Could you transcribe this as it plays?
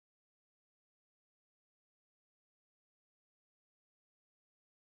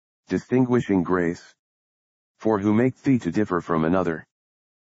distinguishing grace. For who make thee to differ from another?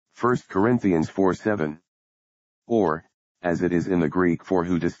 1 Corinthians 4:7. Or, as it is in the Greek, for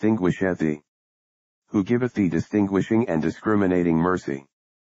who distinguisheth thee? Who giveth thee distinguishing and discriminating mercy?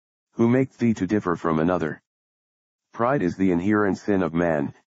 Who make thee to differ from another? Pride is the inherent sin of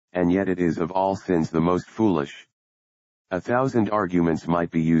man, and yet it is of all sins the most foolish. 1,000 arguments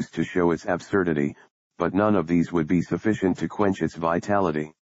might be used to show its absurdity, but none of these would be sufficient to quench its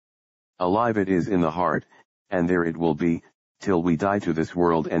vitality. Alive it is in the heart, and there it will be, till we die to this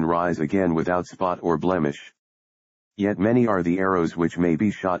world and rise again without spot or blemish. Yet many are the arrows which may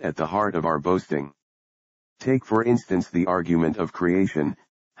be shot at the heart of our boasting. Take for instance the argument of creation,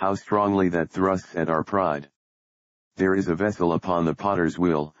 how strongly that thrusts at our pride. There is a vessel upon the potter's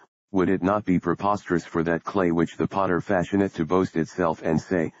wheel, would it not be preposterous for that clay which the potter fashioneth to boast itself and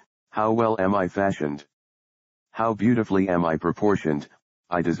say, how well am I fashioned? How beautifully am I proportioned,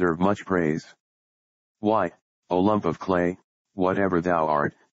 I deserve much praise. Why, O lump of clay, whatever thou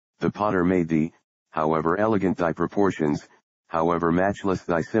art, the potter made thee, however elegant thy proportions, however matchless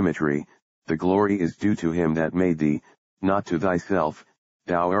thy symmetry, the glory is due to him that made thee, not to thyself,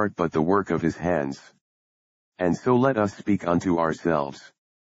 thou art but the work of his hands. And so let us speak unto ourselves.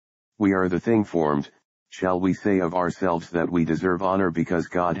 We are the thing formed. Shall we say of ourselves that we deserve honor because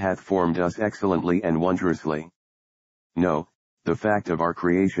God hath formed us excellently and wondrously? No, the fact of our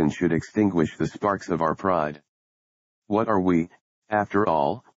creation should extinguish the sparks of our pride. What are we, after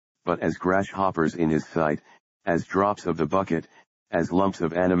all, but as grasshoppers in his sight, as drops of the bucket, as lumps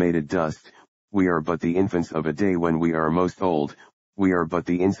of animated dust? We are but the infants of a day when we are most old, we are but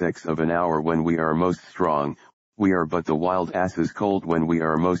the insects of an hour when we are most strong, we are but the wild asses cold when we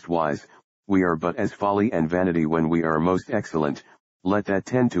are most wise, we are but as folly and vanity when we are most excellent. Let that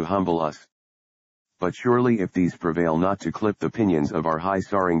tend to humble us. But surely if these prevail not to clip the pinions of our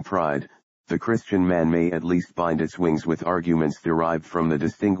high-soaring pride, the Christian man may at least bind its wings with arguments derived from the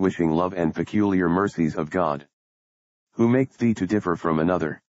distinguishing love and peculiar mercies of God. Who make thee to differ from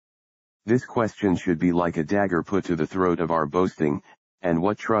another? This question should be like a dagger put to the throat of our boasting, and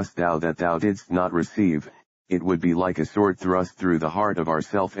what trust thou that thou didst not receive? It would be like a sword thrust through the heart of our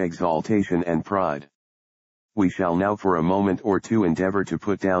self-exaltation and pride. We shall now for a moment or two endeavor to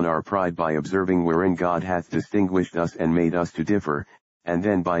put down our pride by observing wherein God hath distinguished us and made us to differ, and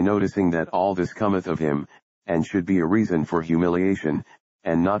then by noticing that all this cometh of him, and should be a reason for humiliation,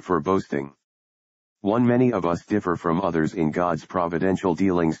 and not for boasting. 1. Many of us differ from others in God's providential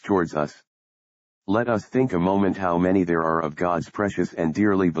dealings towards us. Let us think a moment how many there are of God's precious and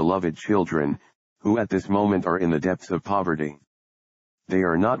dearly beloved children, who at this moment are in the depths of poverty. They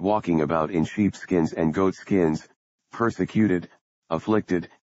are not walking about in sheepskins and goatskins, persecuted, afflicted,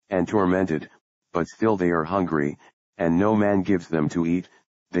 and tormented, but still they are hungry, and no man gives them to eat,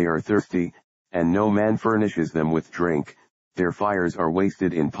 they are thirsty, and no man furnishes them with drink, their fires are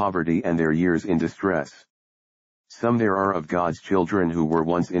wasted in poverty and their years in distress. Some there are of God's children who were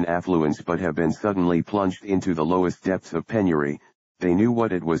once in affluence but have been suddenly plunged into the lowest depths of penury. They knew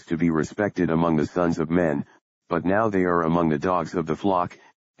what it was to be respected among the sons of men, but now they are among the dogs of the flock,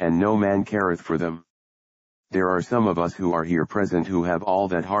 and no man careth for them. There are some of us who are here present who have all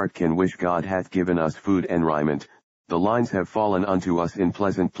that heart can wish. God hath given us food and raiment, the lines have fallen unto us in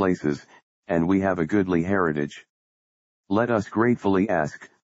pleasant places, and we have a goodly heritage. Let us gratefully ask,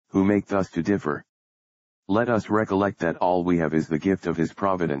 who make us to differ? Let us recollect that all we have is the gift of his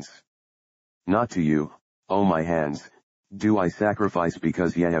providence. Not to you, O my hands, do I sacrifice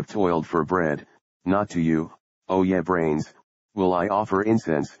because ye have toiled for bread, not to you, O ye brains, will I offer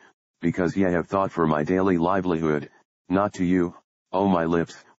incense, because ye have thought for my daily livelihood, not to you, O my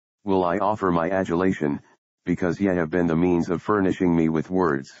lips, will I offer my adulation, because ye have been the means of furnishing me with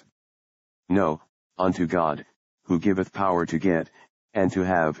words. No, unto God, who giveth power to get, and to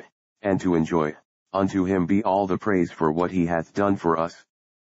have, and to enjoy, unto him be all the praise for what he hath done for us.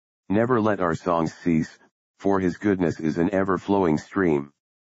 Never let our songs cease, for his goodness is an ever-flowing stream.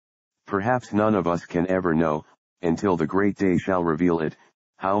 Perhaps none of us can ever know, until the great day shall reveal it,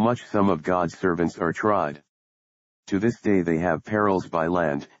 how much some of God's servants are tried. To this day they have perils by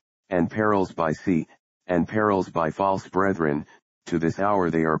land, and perils by sea, and perils by false brethren. To this hour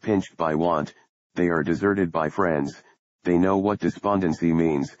they are pinched by want, they are deserted by friends, they know what despondency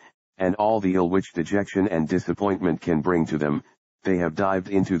means, and all the ill which dejection and disappointment can bring to them. They have dived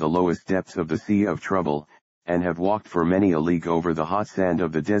into the lowest depths of the sea of trouble, and have walked for many a league over the hot sand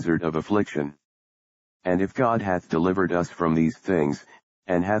of the desert of affliction. And if God hath delivered us from these things,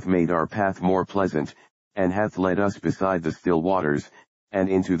 and hath made our path more pleasant, and hath led us beside the still waters, and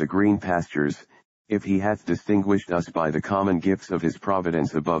into the green pastures, If he hath distinguished us by the common gifts of his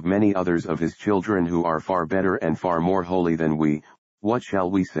providence above many others of his children who are far better and far more holy than we, what shall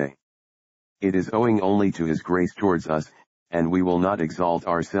we say? It is owing only to his grace towards us, and we will not exalt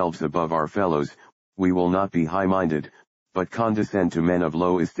ourselves above our fellows, we will not be high-minded, but condescend to men of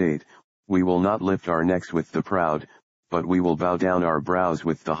low estate, we will not lift our necks with the proud, but we will bow down our brows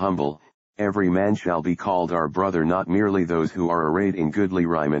with the humble. Every man shall be called our brother, not merely those who are arrayed in goodly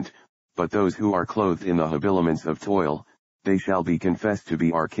raiment, but those who are clothed in the habiliments of toil, they shall be confessed to be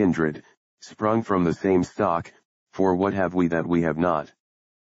our kindred, sprung from the same stock, for what have we that we have not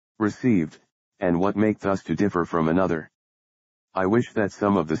received, and what maketh us to differ from another? I wish that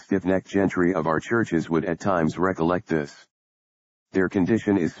some of the stiff-necked gentry of our churches would at times recollect this. Their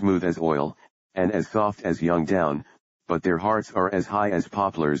condition is smooth as oil, and as soft as young down, but their hearts are as high as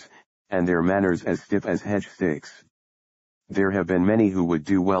poplars, and their manners as stiff as hedge stakes. There have been many who would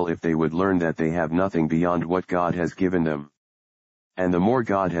do well if they would learn that they have nothing beyond what God has given them. And the more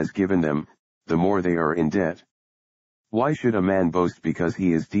God has given them, the more they are in debt. Why should a man boast because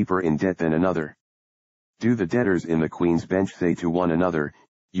he is deeper in debt than another? Do the debtors in the Queen's Bench say to one another,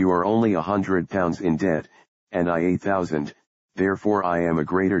 "You are only £100 in debt, and I 8,000, therefore I am a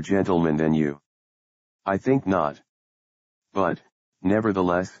greater gentleman than you"? I think not. But,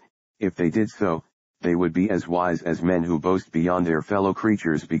 nevertheless, if they did so, they would be as wise as men who boast beyond their fellow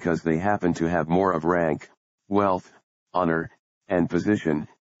creatures because they happen to have more of rank, wealth, honor, and position,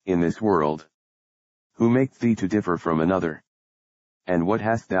 in this world. Who make thee to differ from another? And what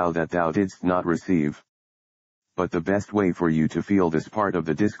hast thou that thou didst not receive? But the best way for you to feel this part of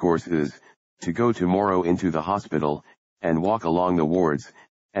the discourse is, to go tomorrow into the hospital, and walk along the wards,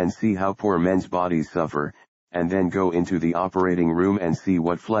 and see how poor men's bodies suffer, and then go into the operating room and see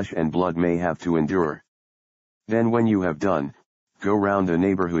what flesh and blood may have to endure. Then when you have done, go round the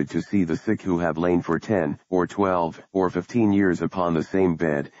neighborhood to see the sick who have lain for 10, or 12, or 15 years upon the same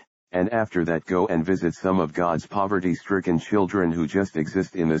bed, and after that go and visit some of God's poverty-stricken children who just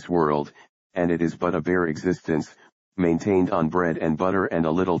exist in this world, and it is but a bare existence, maintained on bread and butter and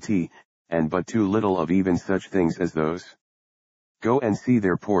a little tea, and but too little of even such things as those. Go and see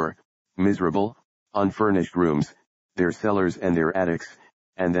their poor, miserable, unfurnished rooms, their cellars and their attics,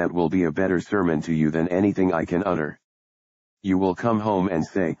 and that will be a better sermon to you than anything I can utter. You will come home and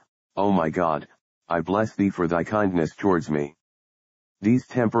say, "O my God, I bless thee for thy kindness towards me. These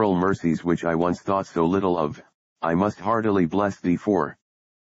temporal mercies which I once thought so little of, I must heartily bless thee for.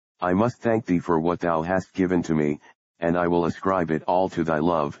 I must thank thee for what thou hast given to me, and I will ascribe it all to thy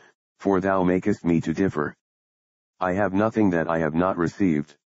love, for thou makest me to differ. I have nothing that I have not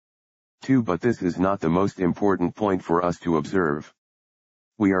received." 2. But this is not the most important point for us to observe.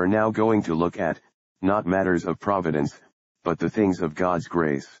 We are now going to look at, not matters of providence, but the things of God's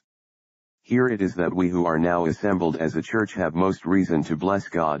grace. Here it is that we who are now assembled as a church have most reason to bless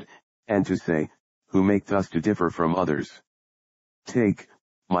God, and to say, "Who maketh us to differ from others?" Take,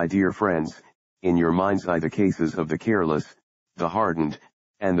 my dear friends, in your mind's eye the cases of the careless, the hardened,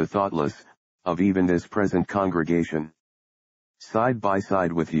 and the thoughtless, of even this present congregation. Side by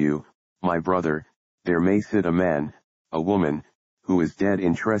side with you, my brother, there may sit a man, a woman, who is dead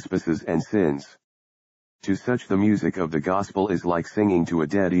in trespasses and sins. To such the music of the gospel is like singing to a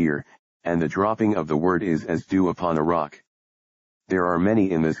dead ear, and the dropping of the word is as dew upon a rock. There are many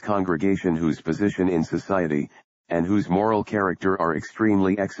in this congregation whose position in society, and whose moral character are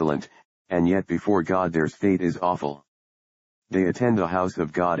extremely excellent, and yet before God their state is awful. They attend the house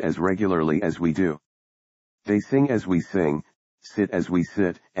of God as regularly as we do. They sing as we sing, sit as we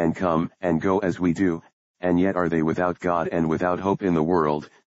sit, and come and go as we do, and yet are they without God and without hope in the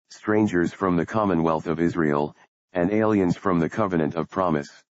world, strangers from the commonwealth of Israel, and aliens from the covenant of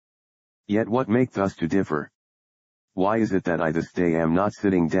promise. Yet what maketh us to differ? Why is it that I this day am not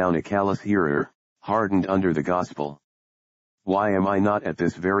sitting down a callous hearer, hardened under the gospel? Why am I not at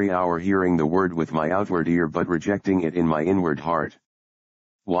this very hour hearing the word with my outward ear but rejecting it in my inward heart?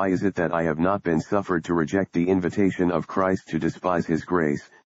 Why is it that I have not been suffered to reject the invitation of Christ to despise his grace,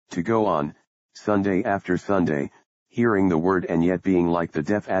 to go on, Sunday after Sunday, hearing the word and yet being like the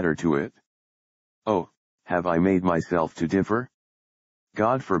deaf adder to it? Oh, have I made myself to differ?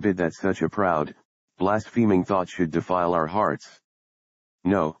 God forbid that such a proud, blaspheming thought should defile our hearts.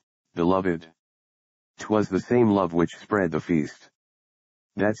 No, beloved. 'Twas the same love which spread the feast,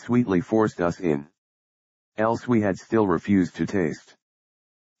 that sweetly forced us in. Else we had still refused to taste,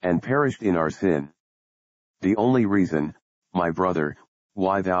 and perished in our sin. The only reason, my brother,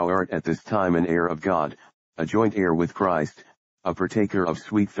 why thou art at this time an heir of God, a joint heir with Christ, a partaker of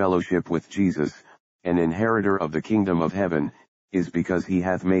sweet fellowship with Jesus, an inheritor of the kingdom of heaven, is because he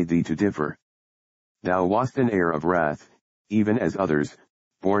hath made thee to differ. Thou wast an heir of wrath, even as others,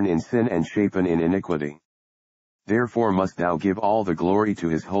 born in sin and shapen in iniquity. Therefore must thou give all the glory to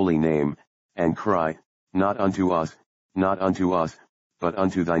his holy name, and cry, not unto us, but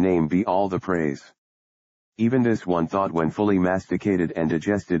unto thy name be all the praise. Even this one thought when fully masticated and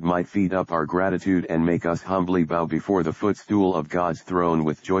digested might feed up our gratitude and make us humbly bow before the footstool of God's throne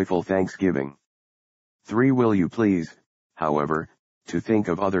with joyful thanksgiving. 3. Will you please, however, to think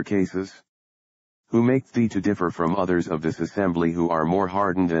of other cases? Who make thee to differ from others of this assembly who are more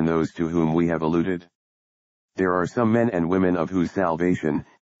hardened than those to whom we have alluded? There are some men and women of whose salvation,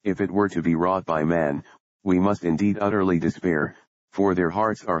 if it were to be wrought by man, we must indeed utterly despair, for their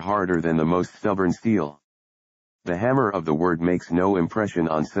hearts are harder than the most stubborn steel. The hammer of the word makes no impression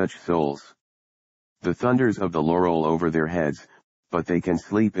on such souls. The thunders of the Lord roll over their heads, but they can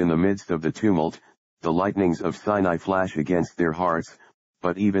sleep in the midst of the tumult. The lightnings of Sinai flash against their hearts,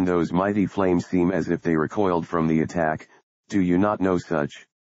 but even those mighty flames seem as if they recoiled from the attack. Do you not know such?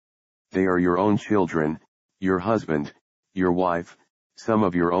 They are your own children, your husband, your wife, some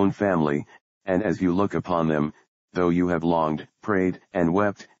of your own family, and as you look upon them, though you have longed, prayed, and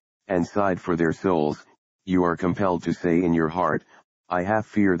wept, and sighed for their souls, you are compelled to say in your heart, I have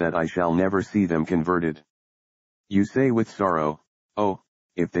fear that I shall never see them converted. You say with sorrow, oh,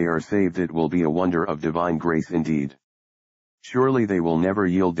 if they are saved it will be a wonder of divine grace indeed. Surely they will never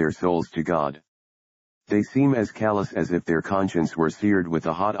yield their souls to God. They seem as callous as if their conscience were seared with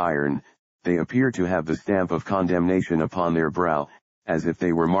a hot iron. They appear to have the stamp of condemnation upon their brow, as if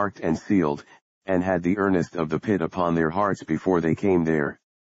they were marked and sealed, and had the earnest of the pit upon their hearts before they came there.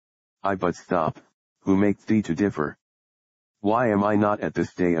 I but stop, who make thee to differ? Why am I not at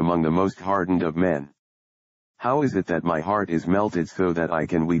this day among the most hardened of men? How is it that my heart is melted so that I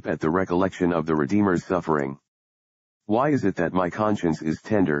can weep at the recollection of the Redeemer's suffering? Why is it that my conscience is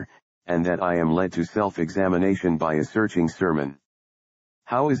tender, and that I am led to self-examination by a searching sermon?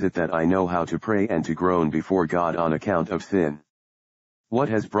 How is it that I know how to pray and to groan before God on account of sin? What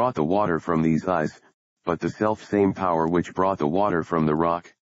has brought the water from these eyes, but the self-same power which brought the water from the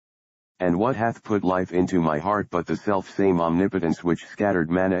rock? And what hath put life into my heart but the self-same omnipotence which scattered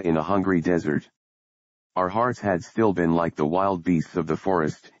manna in a hungry desert? Our hearts had still been like the wild beasts of the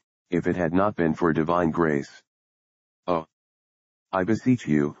forest, if it had not been for divine grace. Oh! I beseech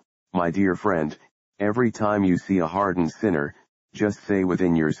you, my dear friend, every time you see a hardened sinner, just say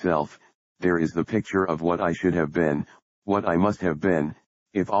within yourself, there is the picture of what I should have been, what I must have been,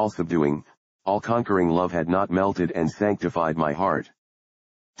 if all subduing, all conquering love had not melted and sanctified my heart.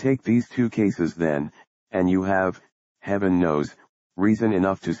 Take these 2 cases then, and you have, heaven knows, reason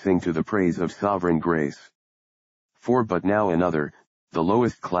enough to sing to the praise of sovereign grace. For but now another, the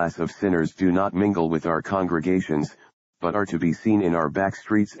lowest class of sinners do not mingle with our congregations, but are to be seen in our back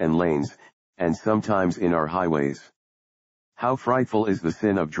streets and lanes, and sometimes in our highways. How frightful is the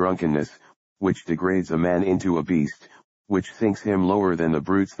sin of drunkenness, which degrades a man into a beast, which sinks him lower than the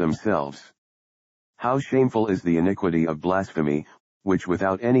brutes themselves. How shameful is the iniquity of blasphemy, which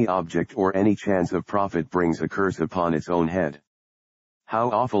without any object or any chance of profit brings a curse upon its own head. How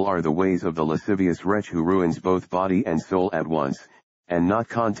awful are the ways of the lascivious wretch who ruins both body and soul at once, and not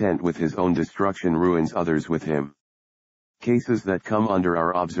content with his own destruction ruins others with him. Cases that come under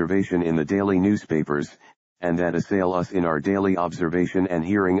our observation in the daily newspapers, and that assail us in our daily observation and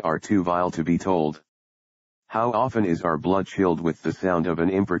hearing are too vile to be told. How often is our blood chilled with the sound of an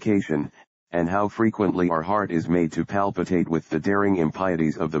imprecation, and how frequently our heart is made to palpitate with the daring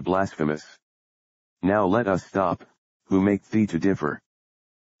impieties of the blasphemous. Now let us stop, who make thee to differ.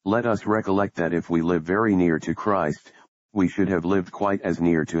 Let us recollect that if we live very near to Christ, we should have lived quite as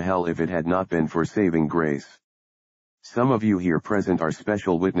near to hell if it had not been for saving grace. Some of you here present are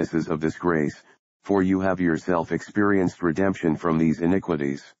special witnesses of this grace, for you have yourself experienced redemption from these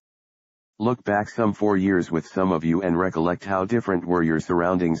iniquities. Look back some 4 years with some of you and recollect how different were your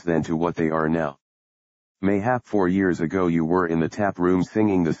surroundings then to what they are now. Mayhap 4 years ago you were in the tap room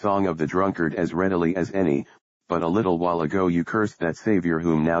singing the song of the drunkard as readily as any, but a little while ago you cursed that Savior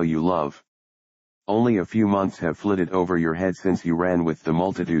whom now you love. Only a few months have flitted over your head since you ran with the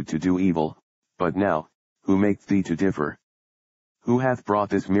multitude to do evil, but now, who make thee to differ? Who hath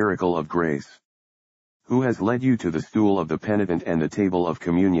brought this miracle of grace? Who has led you to the stool of the penitent and the table of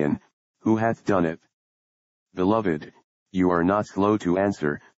communion? Who hath done it? Beloved, you are not slow to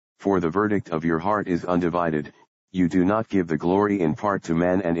answer, for the verdict of your heart is undivided. You do not give the glory in part to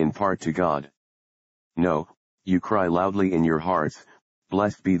man and in part to God. No, you cry loudly in your hearts,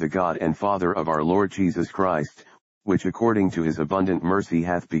 Blessed be the God and Father of our Lord Jesus Christ, which according to his abundant mercy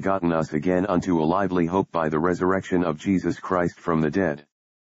hath begotten us again unto a lively hope by the resurrection of Jesus Christ from the dead.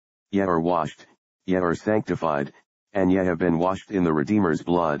 Ye are washed, ye are sanctified, and ye have been washed in the Redeemer's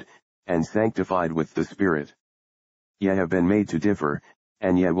blood, and sanctified with the Spirit. Ye have been made to differ,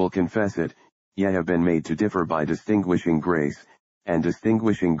 and ye will confess it, ye have been made to differ by distinguishing grace, and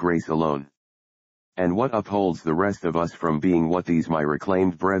distinguishing grace alone. And what upholds the rest of us from being what these my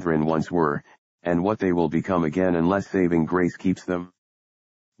reclaimed brethren once were, and what they will become again unless saving grace keeps them?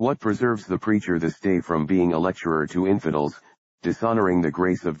 What preserves the preacher this day from being a lecturer to infidels, dishonoring the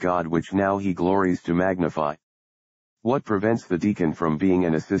grace of God which now he glories to magnify? What prevents the deacon from being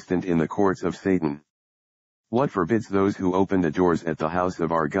an assistant in the courts of Satan? What forbids those who open the doors at the house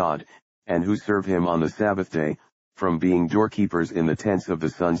of our God, and who serve him on the Sabbath day, from being doorkeepers in the tents of the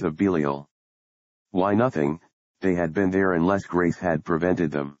sons of Belial? Why, nothing, they had been there unless grace had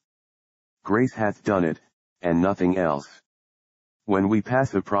prevented them. Grace hath done it, and nothing else. When we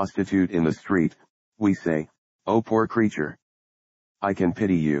pass a prostitute in the street, we say, "O poor creature! I can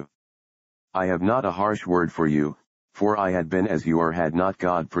pity you. I have not a harsh word for you, for I had been as you are had not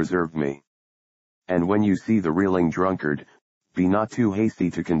God preserved me." And when you see the reeling drunkard, be not too hasty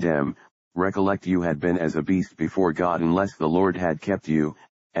to condemn, recollect you had been as a beast before God unless the Lord had kept you,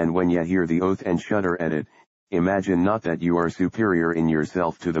 and when ye hear the oath and shudder at it, imagine not that you are superior in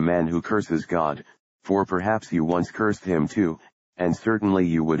yourself to the man who curses God, for perhaps you once cursed him too, and certainly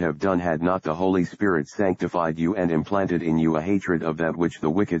you would have done had not the Holy Spirit sanctified you and implanted in you a hatred of that which the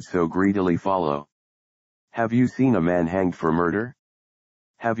wicked so greedily follow. Have you seen a man hanged for murder?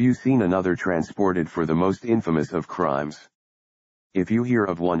 Have you seen another transported for the most infamous of crimes? If you hear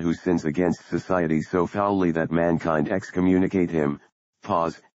of one who sins against society so foully that mankind excommunicate him,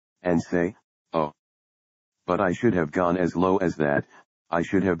 pause, and say, "Oh, but I should have gone as low as that, I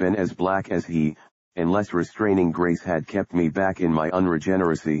should have been as black as he, unless restraining grace had kept me back in my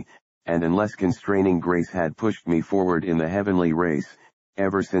unregeneracy, and unless constraining grace had pushed me forward in the heavenly race,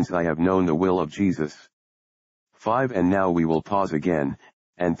 ever since I have known the will of Jesus." 5. And now we will pause again,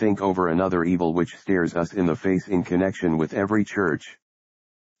 and think over another evil which stares us in the face in connection with every church.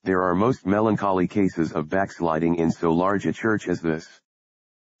 There are most melancholy cases of backsliding in so large a church as this.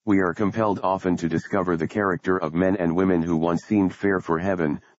 We are compelled often to discover the character of men and women who once seemed fair for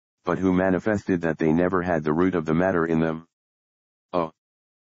heaven, but who manifested that they never had the root of the matter in them. Oh,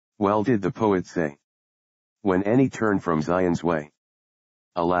 well did the poet say, "When any turn from Zion's way."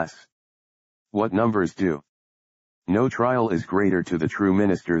 Alas! What numbers do! No trial is greater to the true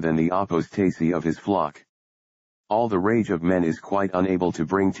minister than the apostasy of his flock. All the rage of men is quite unable to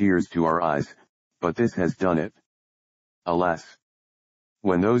bring tears to our eyes, but this has done it. Alas!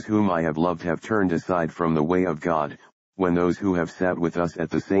 When those whom I have loved have turned aside from the way of God, when those who have sat with us at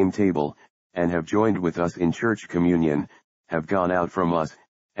the same table, and have joined with us in church communion, have gone out from us,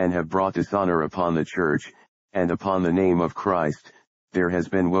 and have brought dishonor upon the church, and upon the name of Christ, there has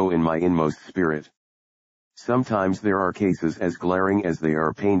been woe in my inmost spirit. Sometimes there are cases as glaring as they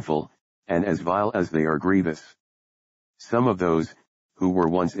are painful, and as vile as they are grievous. Some of those, who were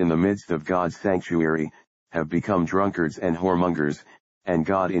once in the midst of God's sanctuary, have become drunkards and whoremongers, and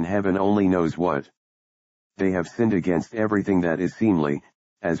God in heaven only knows what. They have sinned against everything that is seemly,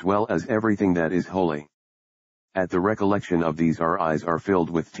 as well as everything that is holy. At the recollection of these our eyes are filled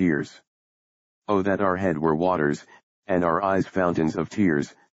with tears. Oh, that our head were waters, and our eyes fountains of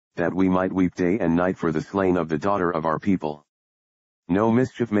tears, that we might weep day and night for the slain of the daughter of our people. No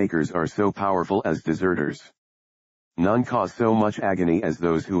mischief makers are so powerful as deserters. None cause so much agony as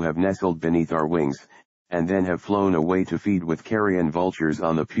those who have nestled beneath our wings, and then have flown away to feed with carrion vultures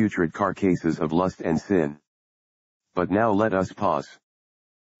on the putrid carcasses of lust and sin. But now let us pause.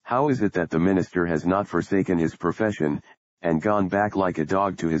 How is it that the minister has not forsaken his profession, and gone back like a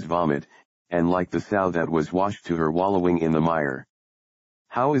dog to his vomit, and like the sow that was washed to her wallowing in the mire?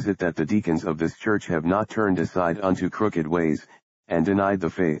 How is it that the deacons of this church have not turned aside unto crooked ways, and denied the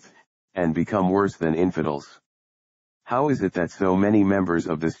faith, and become worse than infidels? How is it that so many members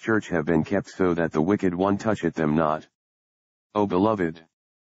of this church have been kept so that the wicked one toucheth them not? O beloved!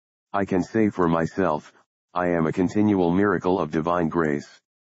 I can say for myself, I am a continual miracle of divine grace.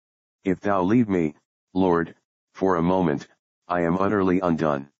 If thou leave me, Lord, for a moment, I am utterly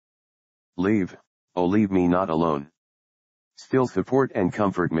undone. Leave, oh leave me not alone. Still support and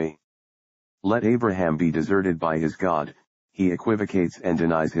comfort me. Let Abraham be deserted by his God, he equivocates and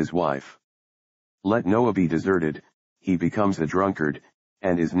denies his wife. Let Noah be deserted, he becomes a drunkard,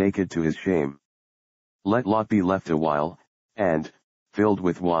 and is naked to his shame. Let Lot be left a while, and, filled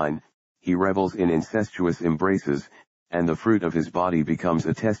with wine, he revels in incestuous embraces, and the fruit of his body becomes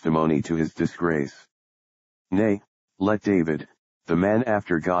a testimony to his disgrace. Nay, let David, the man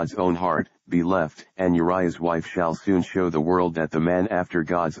after God's own heart, be left, and Uriah's wife shall soon show the world that the man after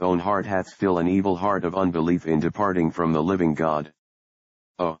God's own heart hath still an evil heart of unbelief in departing from the living God.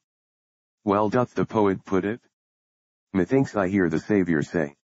 Oh! Well doth the poet put it? Methinks I hear the Saviour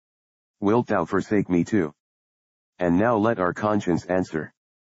say, wilt thou forsake me too? And now let our conscience answer,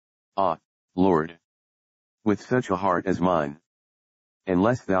 ah, Lord! With such a heart as mine,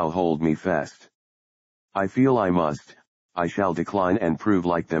 unless thou hold me fast, I feel I shall decline and prove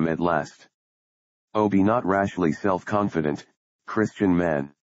like them at last. Oh, be not rashly self-confident, Christian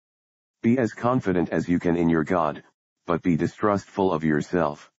man. Be as confident as you can in your God, but be distrustful of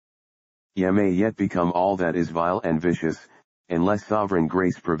yourself. Ye may yet become all that is vile and vicious, unless sovereign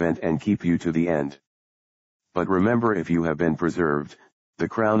grace prevent and keep you to the end. But remember, if you have been preserved, the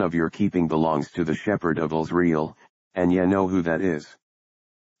crown of your keeping belongs to the Shepherd of Israel, and ye know who that is.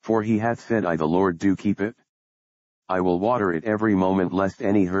 For he hath said, I the Lord do keep it. I will water it every moment lest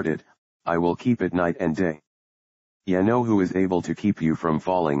any hurt it, I will keep it night and day. Ye know who is able to keep you from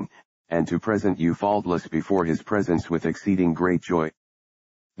falling, and to present you faultless before his presence with exceeding great joy.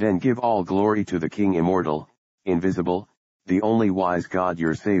 Then give all glory to the King immortal, invisible, the only wise God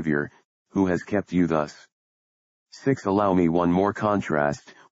your Savior, who has kept you thus. 6. Allow me one more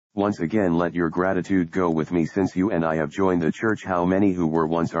contrast. Once again let your gratitude go with me, since you and I have joined the church. How many who were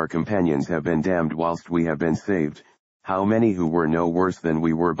once our companions have been damned whilst we have been saved? How many who were no worse than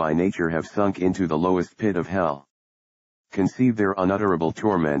we were by nature have sunk into the lowest pit of hell? Conceive their unutterable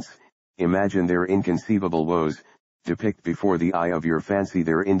torments, imagine their inconceivable woes, depict before the eye of your fancy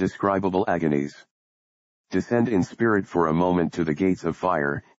their indescribable agonies. Descend in spirit for a moment to the gates of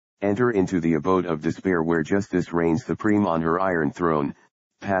fire, enter into the abode of despair where justice reigns supreme on her iron throne,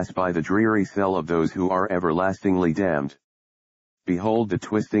 pass by the dreary cell of those who are everlastingly damned. Behold the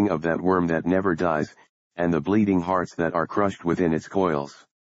twisting of that worm that never dies, and the bleeding hearts that are crushed within its coils.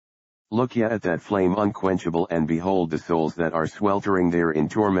 Look ye at that flame unquenchable, and behold the souls that are sweltering there in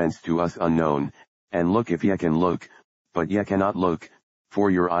torments to us unknown, and look if ye can look, but ye cannot look, for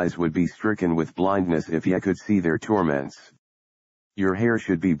your eyes would be stricken with blindness if ye could see their torments. Your hair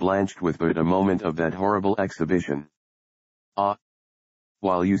should be blanched with but a moment of that horrible exhibition. Ah!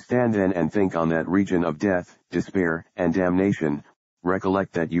 While you stand then and think on that region of death, despair, and damnation,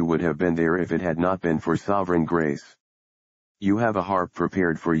 recollect that you would have been there if it had not been for sovereign grace. You have a harp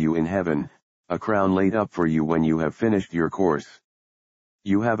prepared for you in heaven, a crown laid up for you when you have finished your course.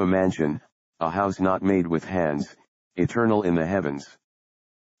 You have a mansion, a house not made with hands, eternal in the heavens.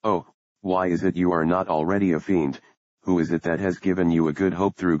 Oh, why is it you are not already a fiend? Who is it that has given you a good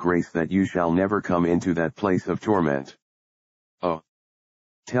hope through grace that you shall never come into that place of torment? Oh!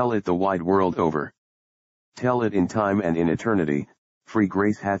 Tell it the wide world over. Tell it in time and in eternity, free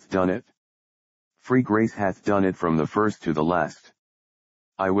grace hath done it. Free grace hath done it from the first to the last.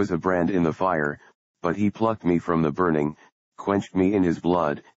 I was a brand in the fire, but he plucked me from the burning, quenched me in his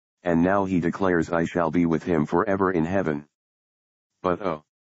blood, and now he declares I shall be with him forever in heaven. But oh!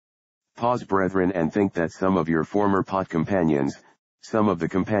 Pause, brethren, and think that some of your former pot companions, some of the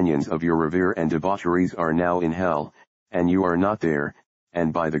companions of your revere and debaucheries are now in hell, and you are not there,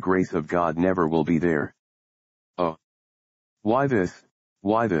 and by the grace of God never will be there. Oh! Why this?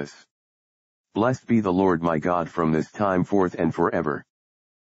 Why this? Blessed be the Lord my God from this time forth and forever.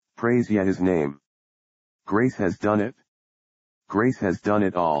 Praise ye his name. Grace has done it. Grace has done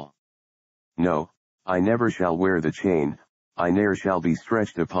it all. No, I never shall wear the chain, I ne'er shall be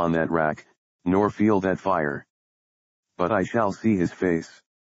stretched upon that rack, nor feel that fire. But I shall see his face.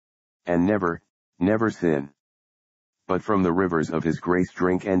 And never, never sin. But from the rivers of his grace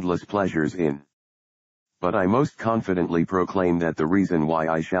drink endless pleasures in. But I most confidently proclaim that the reason why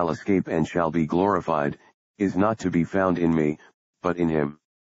I shall escape and shall be glorified, is not to be found in me, but in him.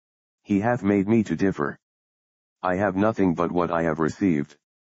 He hath made me to differ. I have nothing but what I have received.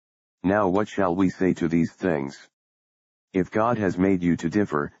 Now what shall we say to these things? If God has made you to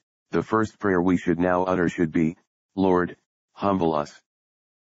differ, the first prayer we should now utter should be, Lord, humble us.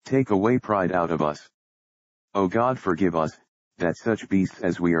 Take away pride out of us. O God, forgive us, that such beasts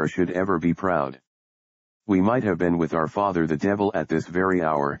as we are should ever be proud. We might have been with our father the devil at this very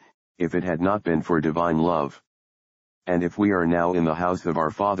hour, if it had not been for divine love. And if we are now in the house of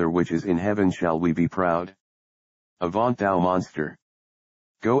our Father which is in heaven, shall we be proud? Avaunt, thou monster!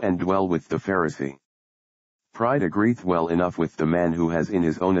 Go and dwell with the Pharisee. Pride agreeth well enough with the man who has in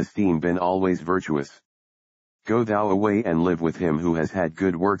his own esteem been always virtuous. Go thou away and live with him who has had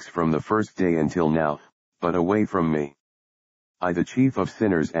good works from the first day until now, but away from me. I the chief of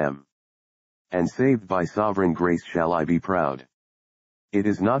sinners am. And saved by sovereign grace shall I be proud. It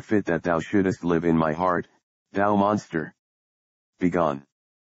is not fit that thou shouldest live in my heart, thou monster. Begone.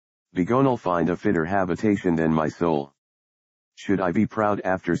 Begone, I'll find a fitter habitation than my soul. Should I be proud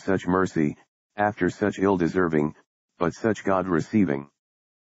after such mercy, after such ill-deserving, but such God-receiving?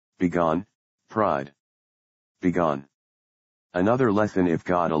 Begone, pride. Begone. Another lesson: if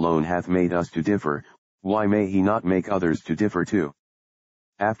God alone hath made us to differ, why may he not make others to differ too?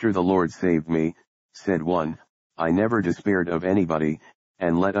 After the Lord saved me, said one, I never despaired of anybody,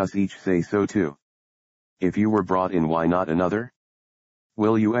 and let us each say so too. If you were brought in, why not another?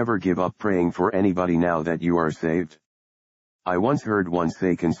 Will you ever give up praying for anybody now that you are saved? I once heard one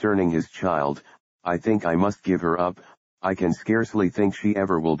say concerning his child, I think I must give her up, I can scarcely think she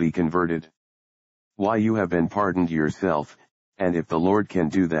ever will be converted. Why, you have been pardoned yourself, and if the Lord can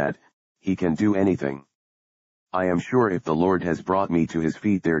do that, he can do anything. I am sure if the Lord has brought me to his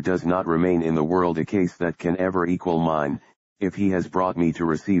feet, there does not remain in the world a case that can ever equal mine. If he has brought me to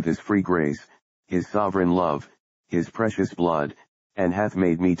receive his free grace, his sovereign love, his precious blood, and hath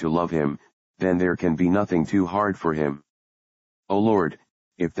made me to love him, then there can be nothing too hard for him. O Lord,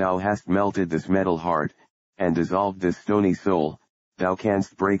 if thou hast melted this metal heart, and dissolved this stony soul, thou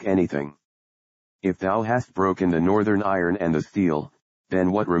canst break anything. If thou hast broken the northern iron and the steel,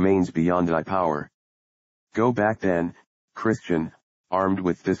 then what remains beyond thy power? Go back then, Christian, armed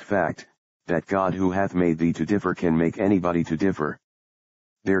with this fact, that God who hath made thee to differ can make anybody to differ.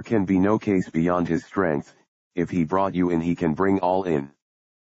 There can be no case beyond his strength. If he brought you in, he can bring all in.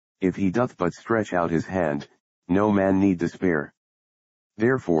 If he doth but stretch out his hand, no man need despair.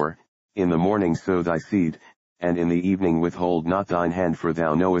 Therefore, in the morning sow thy seed, and in the evening withhold not thine hand, for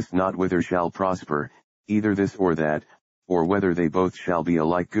thou knowest not whither shall prosper, either this or that, or whether they both shall be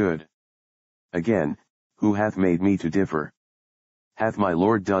alike good. Again, who hath made me to differ? Hath my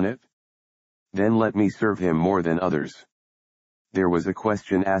Lord done it? Then let me serve him more than others. There was a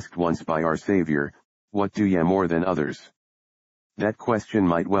question asked once by our Savior, what do ye more than others? That question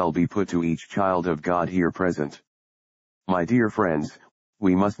might well be put to each child of God here present. My dear friends,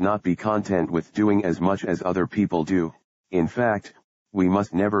 we must not be content with doing as much as other people do. In fact, we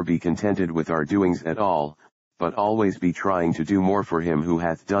must never be contented with our doings at all, but always be trying to do more for him who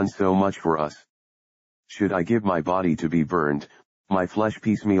hath done so much for us. Should I give my body to be burned, my flesh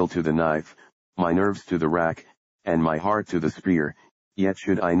piecemeal to the knife, my nerves to the rack, and my heart to the spear, yet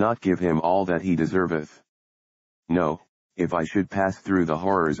should I not give him all that he deserveth? No, if I should pass through the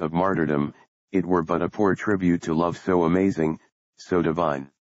horrors of martyrdom, it were but a poor tribute to love so amazing, so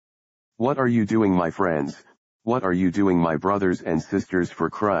divine. What are you doing, my friends? What are you doing, my brothers and sisters, for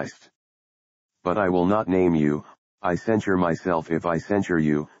Christ? But I will not name you. I censure myself if I censure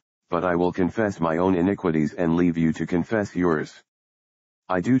you, but I will confess my own iniquities and leave you to confess yours.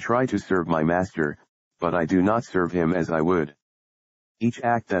 I do try to serve my master, but I do not serve him as I would. Each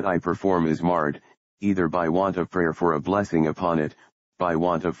act that I perform is marred, either by want of prayer for a blessing upon it, by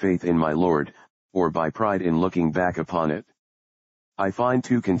want of faith in my Lord, or by pride in looking back upon it. I find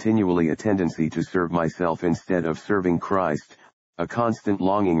too continually a tendency to serve myself instead of serving Christ, a constant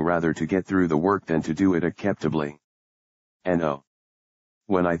longing rather to get through the work than to do it acceptably. And oh,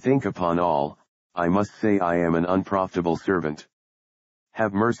 when I think upon all, I must say I am an unprofitable servant.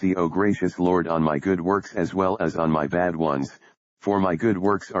 Have mercy, O gracious Lord, on my good works as well as on my bad ones, for my good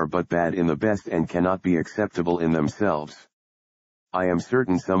works are but bad in the best and cannot be acceptable in themselves. I am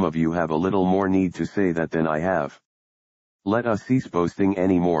certain some of you have a little more need to say that than I have. Let us cease boasting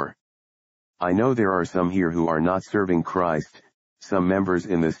any more. I know there are some here who are not serving Christ. Some members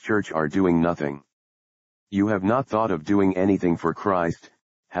in this church are doing nothing. You have not thought of doing anything for Christ,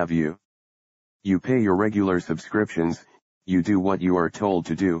 have you? You pay your regular subscriptions, you do what you are told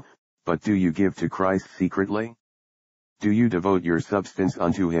to do, but do you give to Christ secretly? Do you devote your substance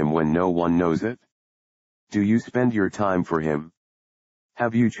unto him when no one knows it? Do you spend your time for him?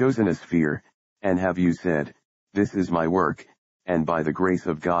 Have you chosen a sphere, and have you said, this is my work, and by the grace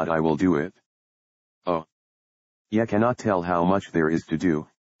of God I will do it? Oh! Ye cannot tell how much there is to do,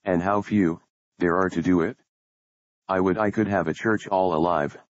 and how few there are to do it. I would I could have a church all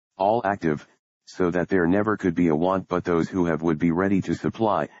alive, all active, so that there never could be a want but those who have would be ready to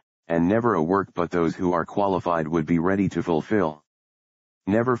supply, and never a work but those who are qualified would be ready to fulfill.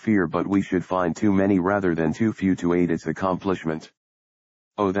 Never fear but we should find too many rather than too few to aid its accomplishment.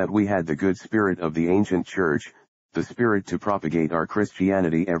 Oh, that we had the good spirit of the ancient church, the spirit to propagate our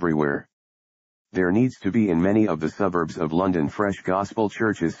Christianity everywhere. There needs to be in many of the suburbs of London fresh gospel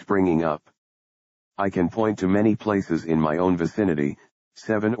churches springing up. I can point to many places in my own vicinity,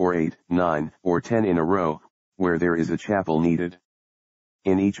 7 or 8, 9, or 10 in a row, where there is a chapel needed.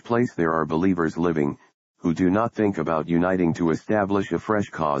 In each place there are believers living, who do not think about uniting to establish a fresh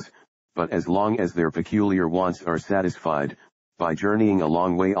cause, but as long as their peculiar wants are satisfied, by journeying a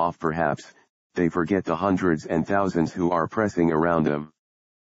long way off perhaps, they forget the hundreds and thousands who are pressing around them.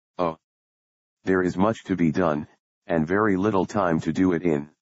 Oh! There is much to be done, and very little time to do it in.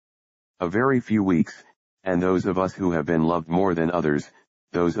 A very few weeks, and those of us who have been loved more than others,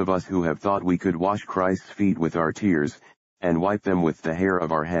 those of us who have thought we could wash Christ's feet with our tears, and wipe them with the hair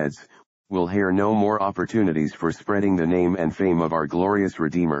of our heads, will hear no more opportunities for spreading the name and fame of our glorious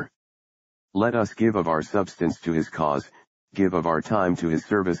Redeemer. Let us give of our substance to his cause, give of our time to his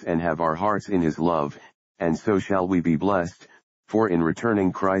service and have our hearts in his love, and so shall we be blessed, for in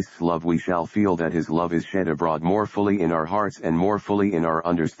returning Christ's love we shall feel that his love is shed abroad more fully in our hearts and more fully in our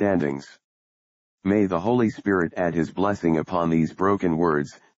understandings. May the Holy Spirit add his blessing upon these broken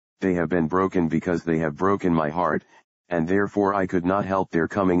words. They have been broken because they have broken my heart, and therefore I could not help their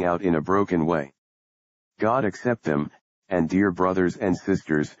coming out in a broken way. God accept them, and dear brothers and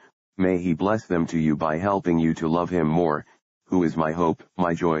sisters, may he bless them to you by helping you to love him more, who is my hope,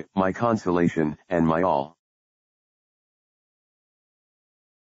 my joy, my consolation, and my all.